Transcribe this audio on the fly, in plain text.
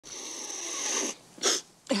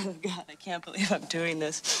Oh, God, I can't believe I'm doing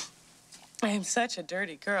this. I am such a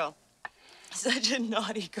dirty girl. Such a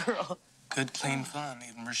naughty girl. Good, clean fun.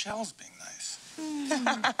 Even Rochelle's being nice.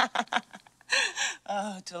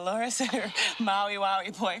 Oh, Dolores and her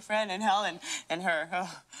Maui-Wowie boyfriend, and Helen and her,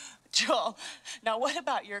 Joel. Now, what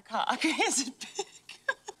about your cock? Is it big?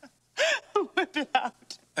 Whip it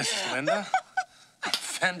out. This is Linda? I'm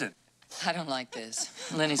offended. I don't like this.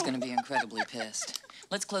 Lenny's gonna be incredibly pissed.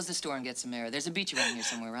 Let's close this door and get some air. There's a beach around here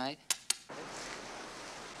somewhere, right?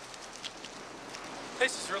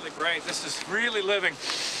 This is really great. This is really living.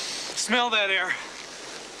 Smell that air.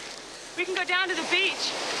 We can go down to the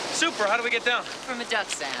beach. Super. How do we get down? From a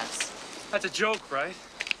duck's ass. That's a joke, right?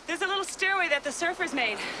 There's a little stairway that the surfers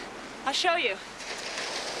made. I'll show you.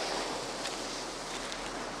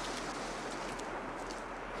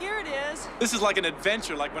 Here it is. This is like an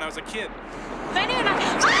adventure, like when I was a kid. Lenny and I...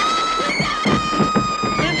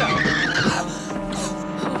 Linda!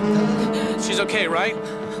 She's okay, right?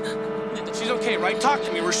 She's okay, right? Talk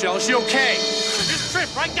to me, Rochelle. Is she okay? She just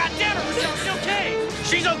tripped, right? God damn it, Rochelle, she's okay.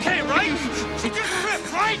 She's okay, right? She just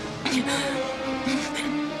tripped, right? Is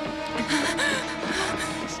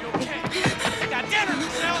she okay? God damn it,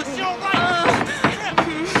 Rochelle, is she all right?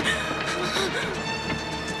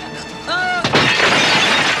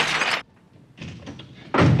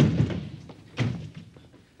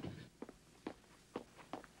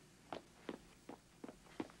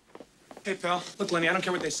 Hey, pal. Look, Lenny, I don't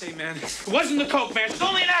care what they say, man. It wasn't the coke, man. It's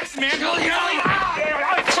only an accident, man.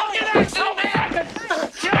 It's only an accident, man.